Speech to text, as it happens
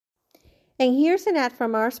And here's an ad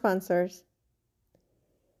from our sponsors.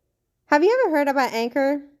 Have you ever heard about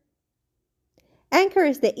Anchor? Anchor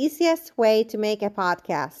is the easiest way to make a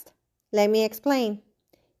podcast. Let me explain.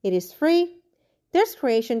 It is free. There's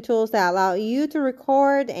creation tools that allow you to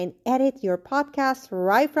record and edit your podcast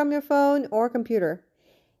right from your phone or computer.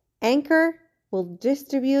 Anchor will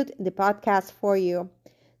distribute the podcast for you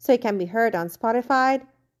so it can be heard on Spotify,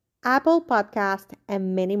 Apple Podcast,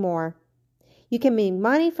 and many more. You can make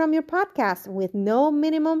money from your podcast with no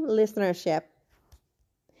minimum listenership.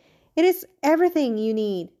 It is everything you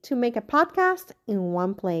need to make a podcast in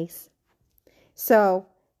one place. So,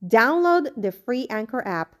 download the free Anchor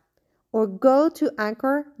app or go to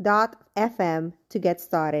anchor.fm to get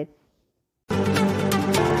started.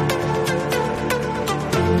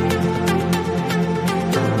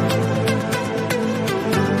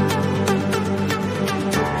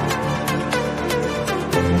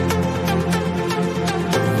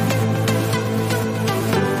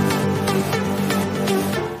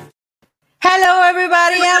 Hello,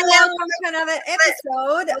 everybody, and welcome to another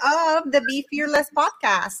episode of the Be Fearless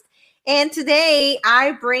podcast. And today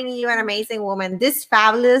I bring you an amazing woman, this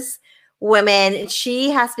fabulous woman. She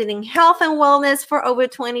has been in health and wellness for over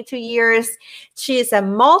 22 years. She is a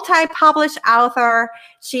multi-published author.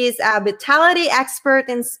 She is a vitality expert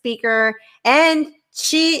and speaker, and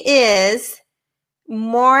she is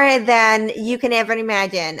more than you can ever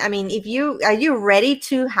imagine. I mean, are you ready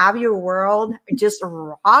to have your world just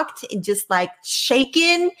rocked and just like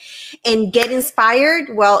shaken and get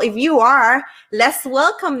inspired? Well, if you are, let's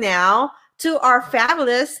welcome now to our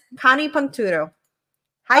fabulous Connie Panturo.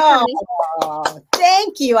 Hi, Connie. Oh,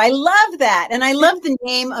 thank you. I love that. And I love the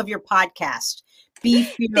name of your podcast. Be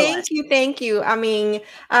fearless. Thank you. I mean,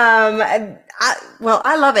 I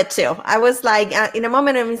love it too. I was like, in a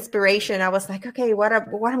moment of inspiration, I was like, okay, what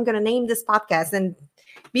I'm going to name this podcast, and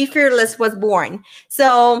Be Fearless was born.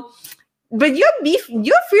 So, but you're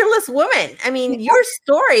a fearless woman. I mean, your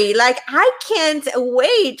story, like, I can't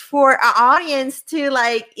wait for our audience to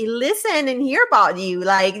like listen and hear about you.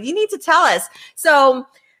 Like, you need to tell us. So,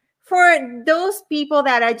 for those people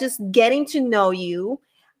that are just getting to know you,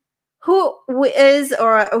 who is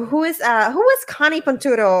Connie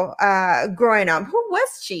Panturo growing up? Who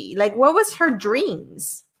was she? Like, what was her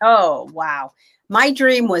dreams? Oh, wow. My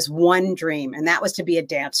dream was one dream, and that was to be a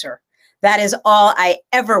dancer. That is all I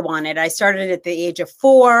ever wanted. I started at the age of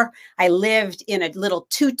 4. I lived in a little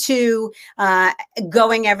tutu,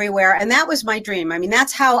 going everywhere. And that was my dream. I mean,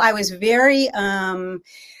 that's how I was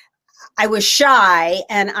I was shy,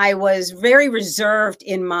 and I was very reserved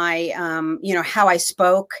in my, how I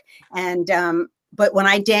spoke. And, but when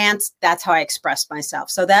I danced, that's how I expressed myself.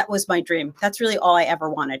 So that was my dream. That's really all I ever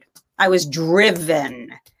wanted. I was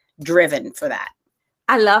driven for that.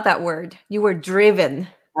 I love that word. You were driven.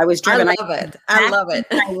 I was driven. I love it.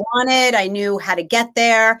 I knew how to get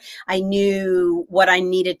there. I knew what I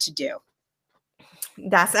needed to do.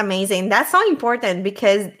 That's amazing. That's so important,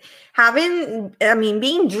 because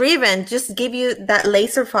being driven just give you that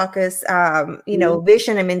laser focus,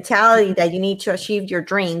 vision and mentality that you need to achieve your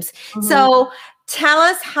dreams. Mm-hmm. So tell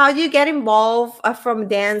us how you get involved from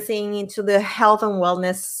dancing into the health and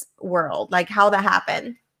wellness world, like how that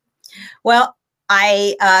happened. Well,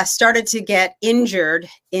 I started to get injured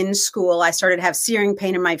in school. I started to have searing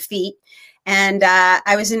pain in my feet. And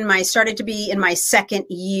I was started to be in my second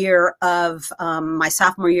year of my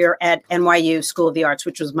sophomore year at NYU School of the Arts,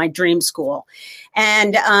 which was my dream school.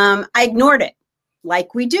 And I ignored it,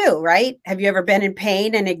 like we do, right? Have you ever been in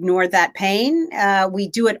pain and ignored that pain? We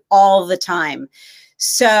do it all the time.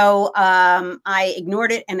 So I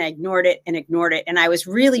ignored it and I ignored it and ignored it. And I was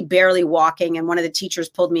really barely walking. And one of the teachers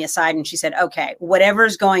pulled me aside and she said, okay,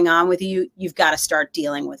 whatever's going on with you, you've got to start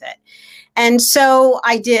dealing with it. And so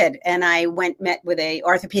I did. And I met with a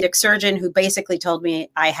orthopedic surgeon who basically told me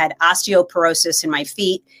I had osteoporosis in my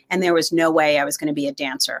feet and there was no way I was going to be a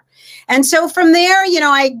dancer. And so from there,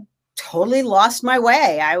 I totally lost my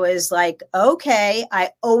way. I was like, okay,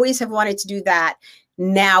 I always have wanted to do that.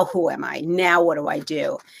 Now, who am I? Now, what do I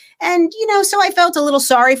do? And, so I felt a little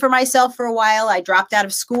sorry for myself for a while. I dropped out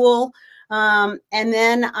of school. And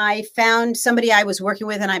then I found somebody I was working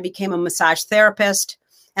with and I became a massage therapist.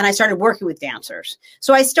 And I started working with dancers.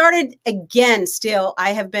 So I started again,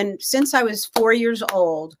 I have been, since I was 4 years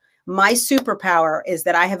old, my superpower is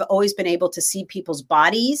that I have always been able to see people's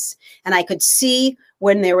bodies and I could see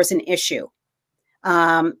when there was an issue.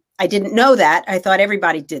 I didn't know that. I thought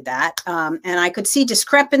everybody did that. And I could see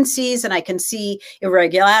discrepancies and I can see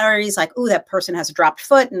irregularities like, oh, that person has a dropped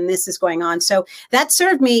foot and this is going on. So that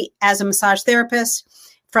served me as a massage therapist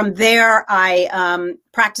From there, I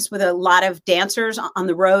practiced with a lot of dancers on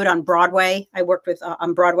the road on Broadway. I worked with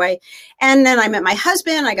on Broadway. And then I met my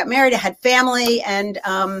husband. I got married. I had family. And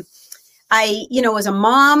I, was a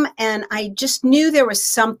mom, and I just knew there was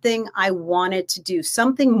something I wanted to do,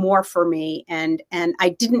 something more for me. And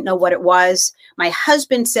I didn't know what it was. My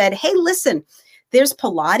husband said, hey, listen, there's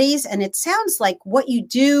Pilates, and it sounds like what you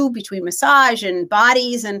do between massage and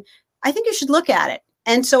bodies. And I think you should look at it.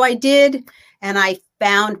 And so I did. And I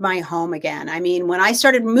found my home again. I mean, when I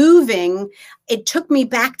started moving, it took me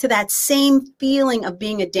back to that same feeling of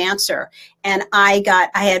being a dancer. And I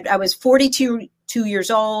was 42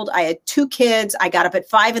 years old. I had 2 kids. I got up at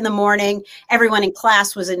 5 a.m. Everyone in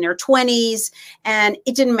class was in their 20s, and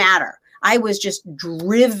it didn't matter. I was just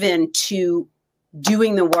driven to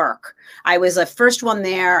doing the work. I was the first one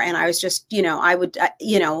there, and I was just,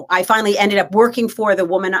 I finally ended up working for the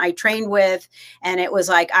woman I trained with. And I was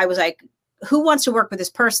like, who wants to work with this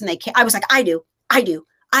person? I was like, I do.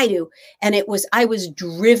 And I was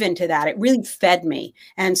driven to that. It really fed me.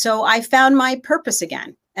 And so I found my purpose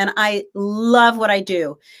again. And I love what I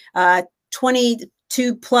do.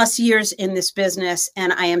 22 plus years in this business.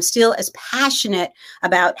 And I am still as passionate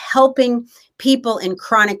about helping people in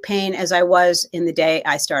chronic pain as I was in the day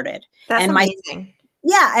I started. That's amazing.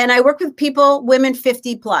 And I work with people, women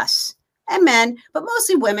 50 plus. And men, but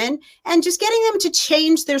mostly women, and just getting them to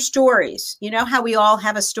change their stories. You know how we all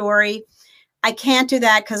have a story? I can't do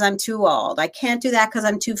that because I'm too old. I can't do that because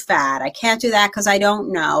I'm too fat. I can't do that because I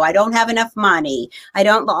don't know. I don't have enough money. And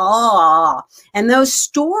those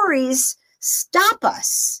stories stop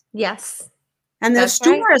us. Yes. And those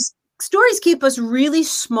stories keep us really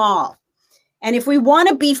small. And if we want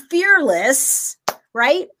to be fearless,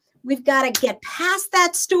 right, we've got to get past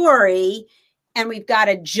that story. And we've got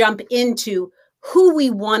to jump into who we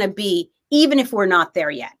want to be, even if we're not there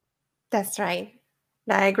yet. That's right.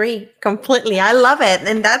 I agree completely. I love it.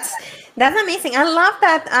 And that's amazing. I love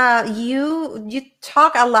that you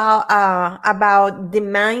talk a lot about the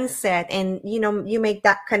mindset, and, you make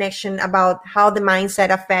that connection about how the mindset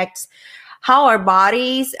affects how our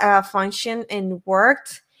bodies function and work.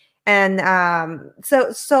 And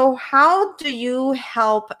so how do you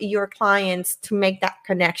help your clients to make that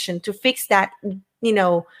connection, to fix that,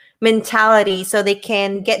 mentality, so they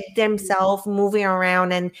can get themselves moving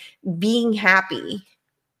around and being happy?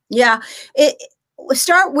 Yeah.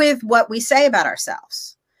 Start with what we say about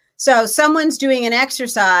ourselves. So someone's doing an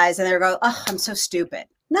exercise and they're going, oh, I'm so stupid.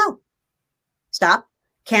 No. Stop.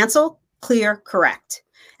 Cancel. Clear. Correct.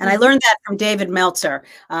 And I learned that from David Meltzer,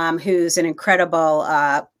 who's an incredible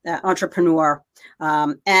entrepreneur. We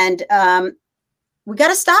got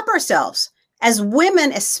to stop ourselves. As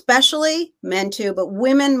women, especially, men too, but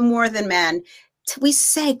women more than men, we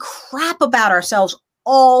say crap about ourselves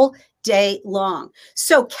all day long.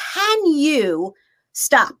 So can you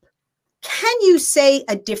stop? Can you say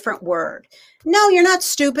a different word? No, you're not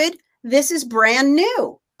stupid. This is brand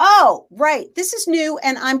new. Oh, right. This is new,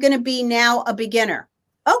 and I'm going to be now a beginner.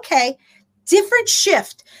 Okay. Different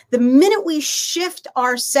shift. The minute we shift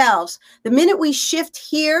ourselves, the minute we shift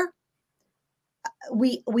here,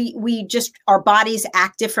 we just, our bodies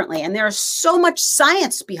act differently. And there's so much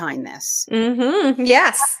science behind this. Mm-hmm.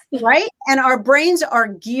 Yes. Right. And our brains are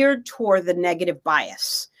geared toward the negative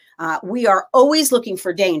bias. We are always looking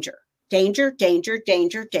for danger, danger, danger,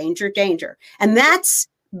 danger, danger, danger. And that's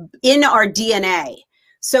in our DNA.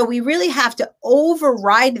 So we really have to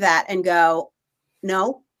override that and go,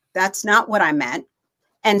 no, that's not what I meant,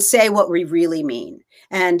 and say what we really mean.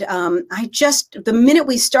 And the minute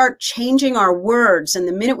we start changing our words, and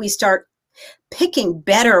the minute we start picking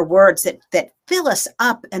better words that fill us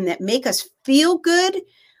up and that make us feel good,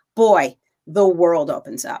 boy, the world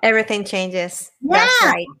opens up. Everything changes. Yeah. That's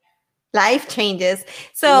right. Life changes.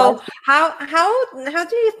 So how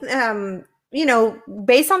do you,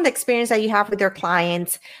 based on the experience that you have with your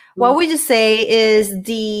clients, what would you say is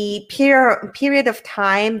the period of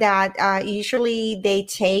time that usually they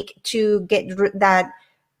take to get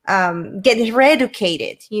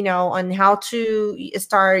reeducated, on how to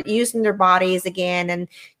start using their bodies again, and,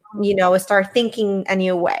 start thinking a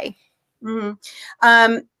new way?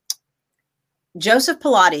 Mm-hmm. Joseph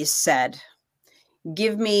Pilates said,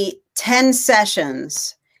 give me 10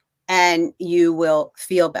 sessions and you will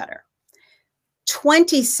feel better.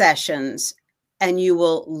 20 sessions and you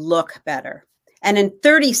will look better. And in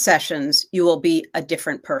 30 sessions, you will be a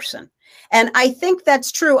different person. And I think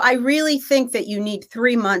that's true. I really think that you need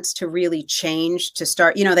 3 months to really change, to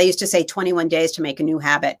start. They used to say 21 days to make a new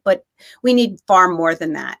habit, but we need far more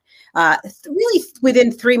than that. Really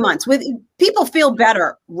within 3 months, people feel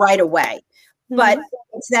better right away, but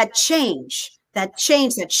it's that change that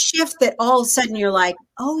change, that shift, that all of a sudden you're like,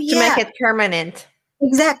 oh To yeah, make it permanent.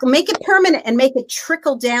 exactly. Make it permanent and make it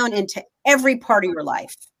trickle down into every part of your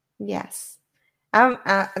life. Yes.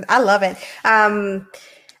 I love it.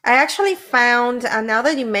 I actually found, now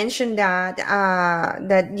that you mentioned that,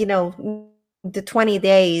 that, the 20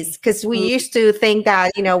 days, because we Mm, used to think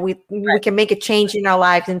that, we can make a change in our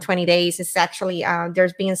lives in 20 days. It's actually,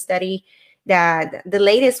 there's been a study that the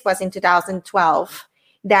latest was in 2012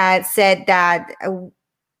 that said that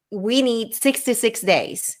we need 66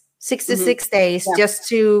 days, mhm. 66 days Yeah. just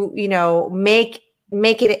to,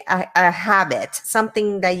 make it a habit,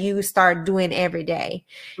 something that you start doing every day.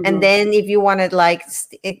 And Mhm. then if you want to like,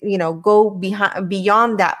 go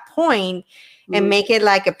beyond that point and Mhm. make it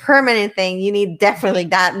like a permanent thing, you need definitely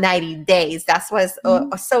that 90 days. That's what's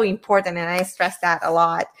Mhm. so important. And I stress that a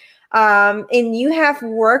lot. And you have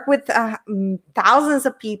worked with thousands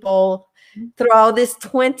of people throughout this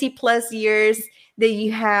 20 plus years that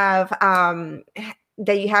you have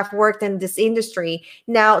worked in this industry.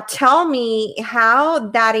 Now tell me how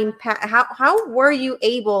that impact, how were you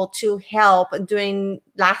able to help during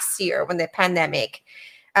last year when the pandemic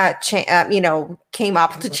came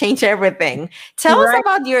up to change everything? Tell us Right.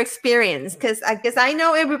 about your experience, because I guess I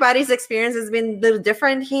know everybody's experience has been a little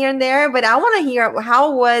different here and there, but I want to hear,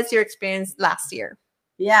 how was your experience last year?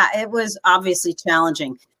 Yeah, it was obviously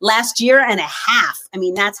challenging. Last year and a half. I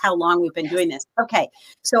mean, that's how long we've been doing this. Okay.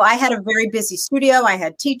 So I had a very busy studio. I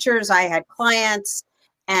had teachers, I had clients,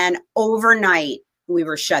 and overnight we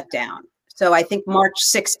were shut down. So I think March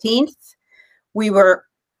 16th,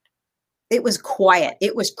 it was quiet.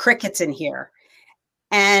 It was crickets in here.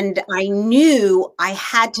 And I knew I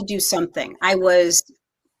had to do something. I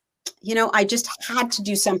just had to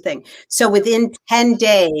do something. So within 10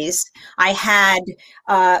 days, I had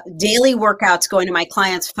daily workouts going to my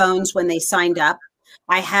clients' phones when they signed up.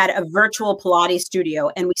 I had a virtual Pilates studio,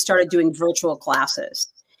 and we started doing virtual classes.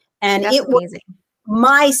 And That's it was amazing.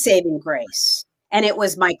 my saving grace, and it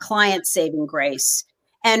was my client's saving grace.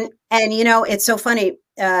 And it's so funny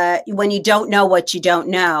when you don't know what you don't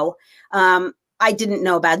know. I didn't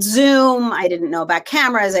know about Zoom. I didn't know about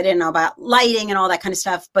cameras. I didn't know about lighting and all that kind of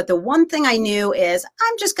stuff. But the one thing I knew is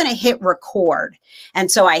I'm just going to hit record. And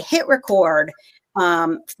so I hit record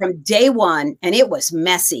from day one, and it was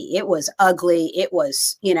messy. It was ugly. It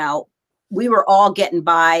was, we were all getting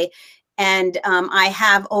by. And I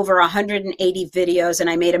have over 180 videos, and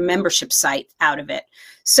I made a membership site out of it.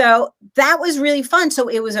 So that was really fun. So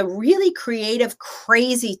it was a really creative,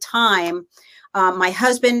 crazy time. My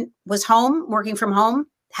husband was home, working from home,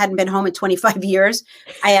 hadn't been home in 25 years.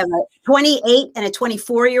 I have a 28 and a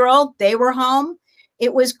 24-year-old. They were home.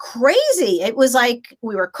 It was crazy. It was like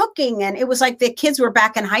we were cooking, and it was like the kids were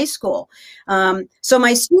back in high school. So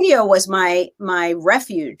my studio was my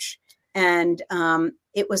refuge. And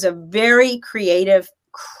it was a very creative,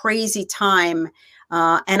 crazy time.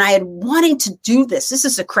 And I had wanted to do this. This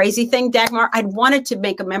is a crazy thing, Dagmar. I'd wanted to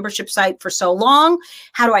make a membership site for so long.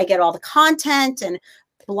 How do I get all the content and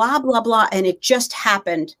blah, blah, blah. And it just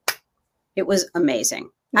happened. It was amazing.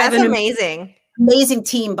 That's I have an amazing. amazing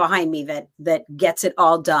team behind me that gets it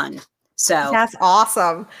all done. So That's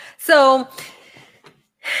awesome. So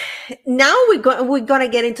now we're gonna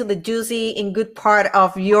get into the juicy and good part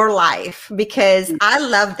of your life, because I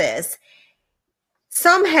love this.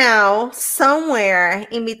 Somehow, somewhere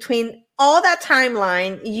in between all that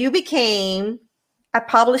timeline, you became a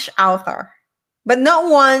published author, but not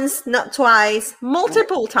once, not twice,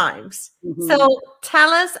 multiple times. So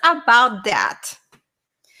tell us about that.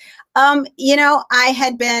 I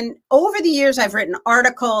had been over the years, I've written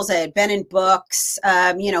articles, I had been in books,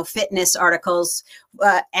 fitness articles,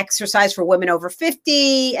 exercise for women over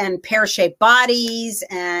 50 and pear-shaped bodies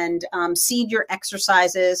and seed your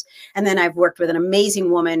exercises. And then I've worked with an amazing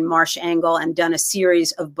woman, Marsh Engel, and done a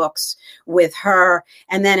series of books with her.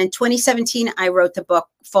 And then in 2017, I wrote the book,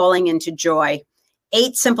 Falling into Joy: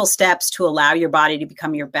 8 Simple Steps to Allow Your Body to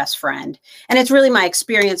Become Your Best Friend. And it's really my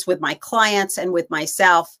experience with my clients and with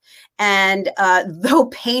myself. And though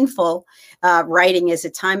painful writing is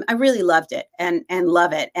at time, I really loved it and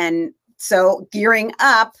love it. And so gearing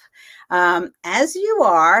up, as you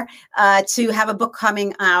are, to have a book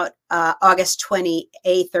coming out August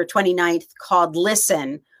 28th or 29th called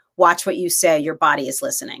Listen, Watch What You Say, Your Body is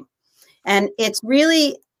Listening. And it's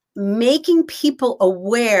really making people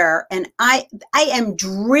aware, and I am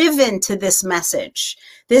driven to this message.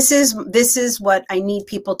 This is what I need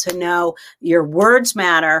people to know. Your words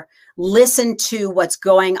matter. Listen to what's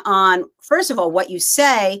going on. First of all, what you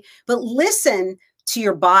say, but listen to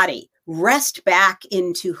your body. Rest back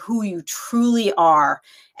into who you truly are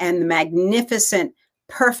and the magnificent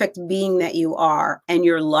perfect being that you are, and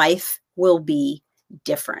your life will be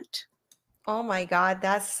different. Oh my God,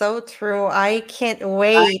 that's so true. I can't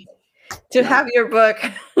wait to have your book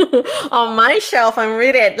on my shelf and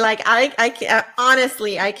read it. Like I can't,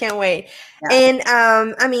 honestly, I can't wait. Yeah. And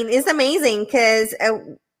I mean, it's amazing because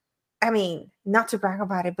I mean, not to brag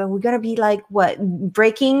about it, but we're gonna be like what,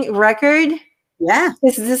 breaking record? Yeah.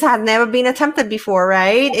 This had never been attempted before,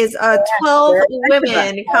 right? It's 12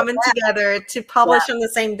 women coming together to publish on the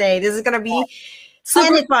same day. This is gonna be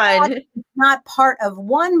super fun. It's not part of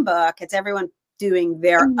one book. It's everyone doing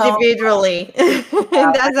their own individually.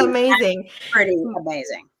 That's amazing. That's pretty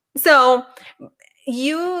amazing. So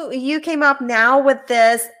you came up now with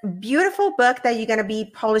this beautiful book that you're going to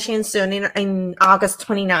be publishing soon in August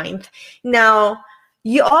 29th. Now,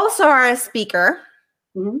 you also are a speaker.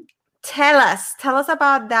 Mm-hmm. Tell us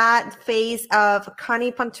about that phase of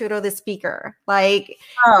Connie Ponturo, the speaker. Like,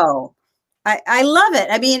 oh, I love it.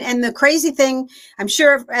 I mean, and the crazy thing, I'm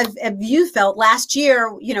sure as you felt last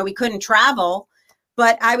year, you know, we couldn't travel,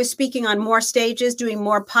 but I was speaking on more stages, doing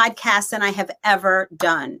more podcasts than I have ever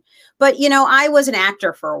done. But, you know, I was an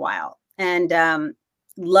actor for a while and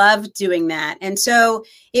loved doing that. And so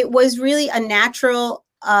it was really a natural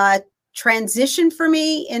transition for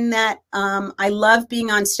me in that I love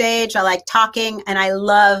being on stage. I like talking, and I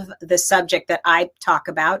love the subject that I talk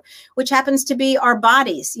about, which happens to be our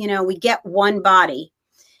bodies. You know, we get one body,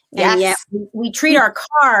 and yet we treat our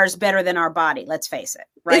cars better than our body. Let's face it,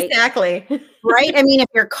 right? Exactly. Right? I mean, if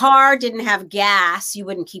your car didn't have gas, you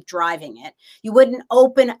wouldn't keep driving it. You wouldn't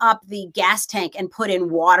open up the gas tank and put in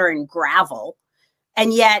water and gravel.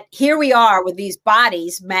 And yet here we are with these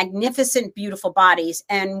bodies, magnificent, beautiful bodies,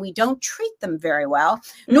 and we don't treat them very well,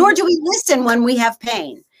 nor do we listen when we have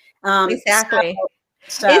pain. Exactly.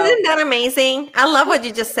 So, isn't that amazing? I love what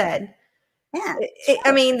you just said. Yeah.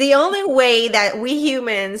 I mean, the only way that we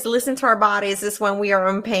humans listen to our bodies is when we are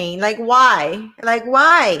in pain. Like, why? Like,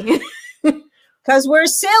 why? Because we're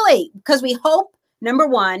silly. Because we hope, number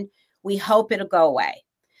one, we hope it'll go away.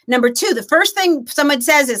 Number two, the first thing someone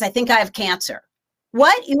says is, I think I have cancer.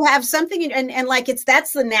 What? You have something, and like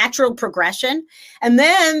that's the natural progression. And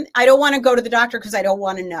then I don't want to go to the doctor because I don't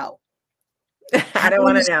want to know. I don't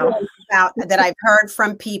want to know about that I've heard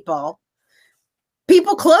from people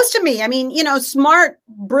close to me. I mean, you know, smart,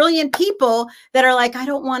 brilliant people that are like, I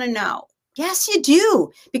don't want to know. Yes, you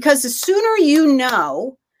do. Because the sooner you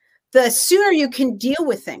know, the sooner you can deal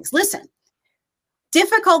with things. Listen,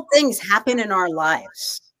 difficult things happen in our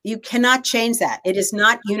lives. You cannot change that. It is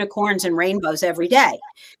not unicorns and rainbows every day.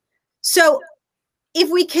 So if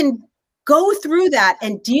we can go through that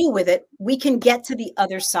and deal with it, we can get to the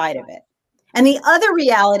other side of it. And the other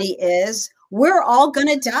reality is we're all going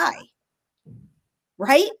to die.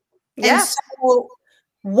 Right? Yeah. And so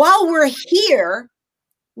while we're here,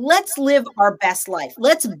 let's live our best life.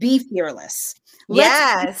 Let's be fearless.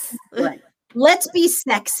 Let's be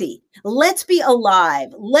sexy. Let's be alive.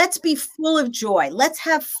 Let's be full of joy. Let's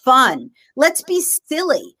have fun. Let's be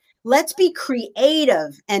silly. Let's be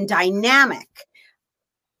creative and dynamic.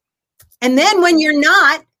 And then when you're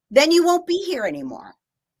not, then you won't be here anymore.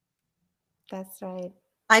 That's right.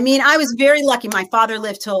 I mean, I was very lucky. My father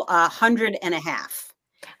lived till 100 and a half.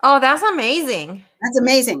 Oh, that's amazing. That's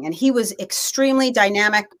amazing. And he was extremely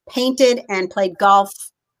dynamic, painted and played golf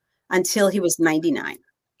until he was 99.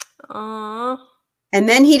 Aww. And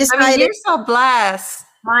then he decided. I mean, you're so blessed.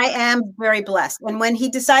 I am very blessed. And when he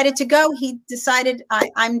decided to go, he decided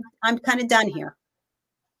I'm kind of done here.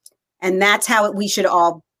 And that's how we should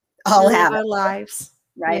all have our lives.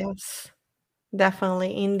 Right. Yes.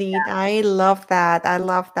 Definitely. Indeed. Yeah. I love that. I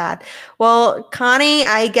love that. Well, Connie,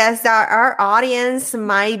 I guess that our audience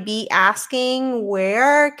might be asking,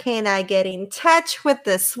 where can I get in touch with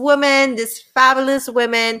this woman, this fabulous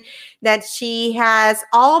woman that she has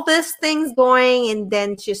all these things going, and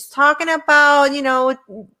then she's talking about, you know,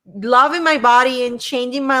 loving my body and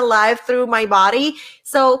changing my life through my body.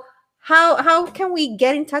 So how can we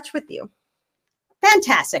get in touch with you?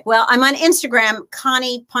 Fantastic. Well, I'm on Instagram,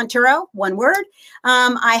 Connie Ponturo, one word.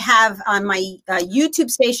 I have on my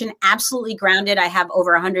YouTube station, Absolutely Grounded. I have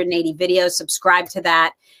over 180 videos. Subscribe to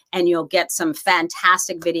that, and you'll get some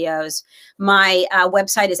fantastic videos. My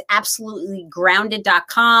website is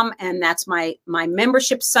absolutelygrounded.com, and that's my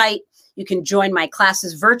membership site. You can join my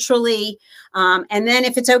classes virtually. And then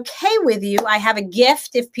if it's okay with you, I have a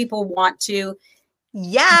gift if people want to.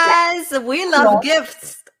 Yes, we love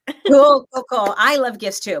gifts. Cool. I love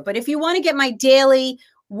gifts too. But if you want to get my daily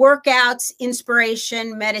workouts,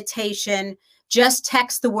 inspiration, meditation, just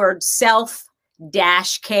text the word self-care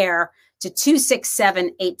to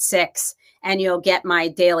 26786, and you'll get my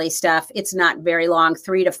daily stuff. It's not very long,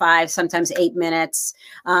 3 to 5, sometimes 8 minutes.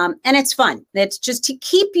 And it's fun. It's just to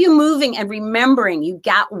keep you moving and remembering you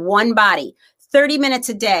got one body. 30 minutes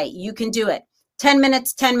a day, you can do it. 10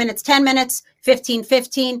 minutes, 10 minutes, 10 minutes, 15,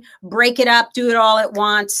 15. Break it up, do it all at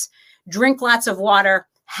once. Drink lots of water,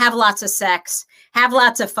 have lots of sex, have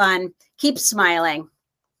lots of fun, keep smiling.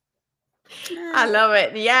 I love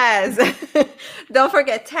it. Yes. Don't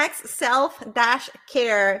forget, text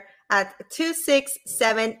self-care at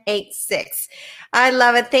 26786. I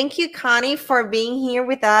love it. Thank you, Connie, for being here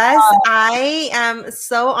with us. I am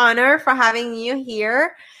so honored for having you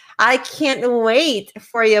here. I can't wait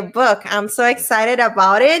for your book. I'm so excited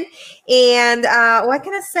about it. And what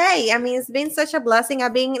can I say? I mean, it's been such a blessing.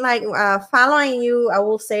 I've been like following you, I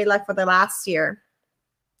will say, like for the last year.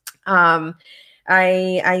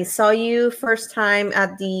 I saw you first time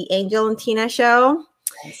at the Angel and Tina show,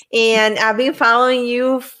 and I've been following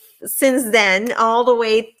you since then all the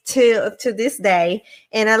way to this day.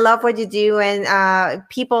 And I love what you do. And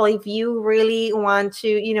people, if you really want to,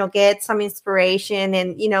 you know, get some inspiration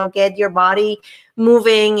and, you know, get your body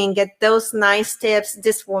moving and get those nice tips,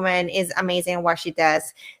 this woman is amazing at what she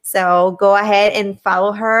does. So go ahead and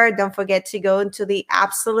follow her. Don't forget to go into the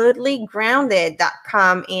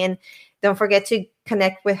absolutelygrounded.com, and don't forget to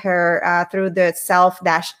connect with her through the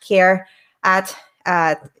self-care at,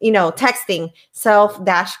 texting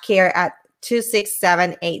self-care at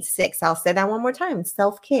 26786. I'll say that one more time.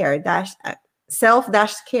 Self-care at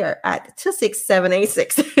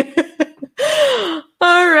 26786.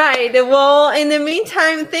 All right. Well, in the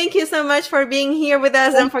meantime, thank you so much for being here with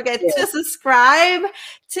us. Don't forget to subscribe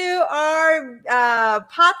to our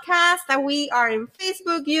podcast. That we are in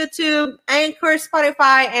Facebook, YouTube, Anchor,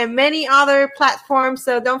 Spotify, and many other platforms.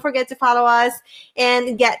 So don't forget to follow us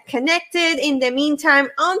and get connected. In the meantime,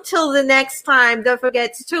 until the next time, don't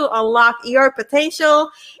forget to unlock your potential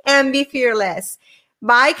and be fearless.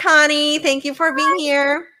 Bye, Connie. Thank you for being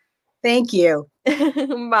here. Thank you.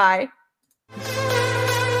 Bye.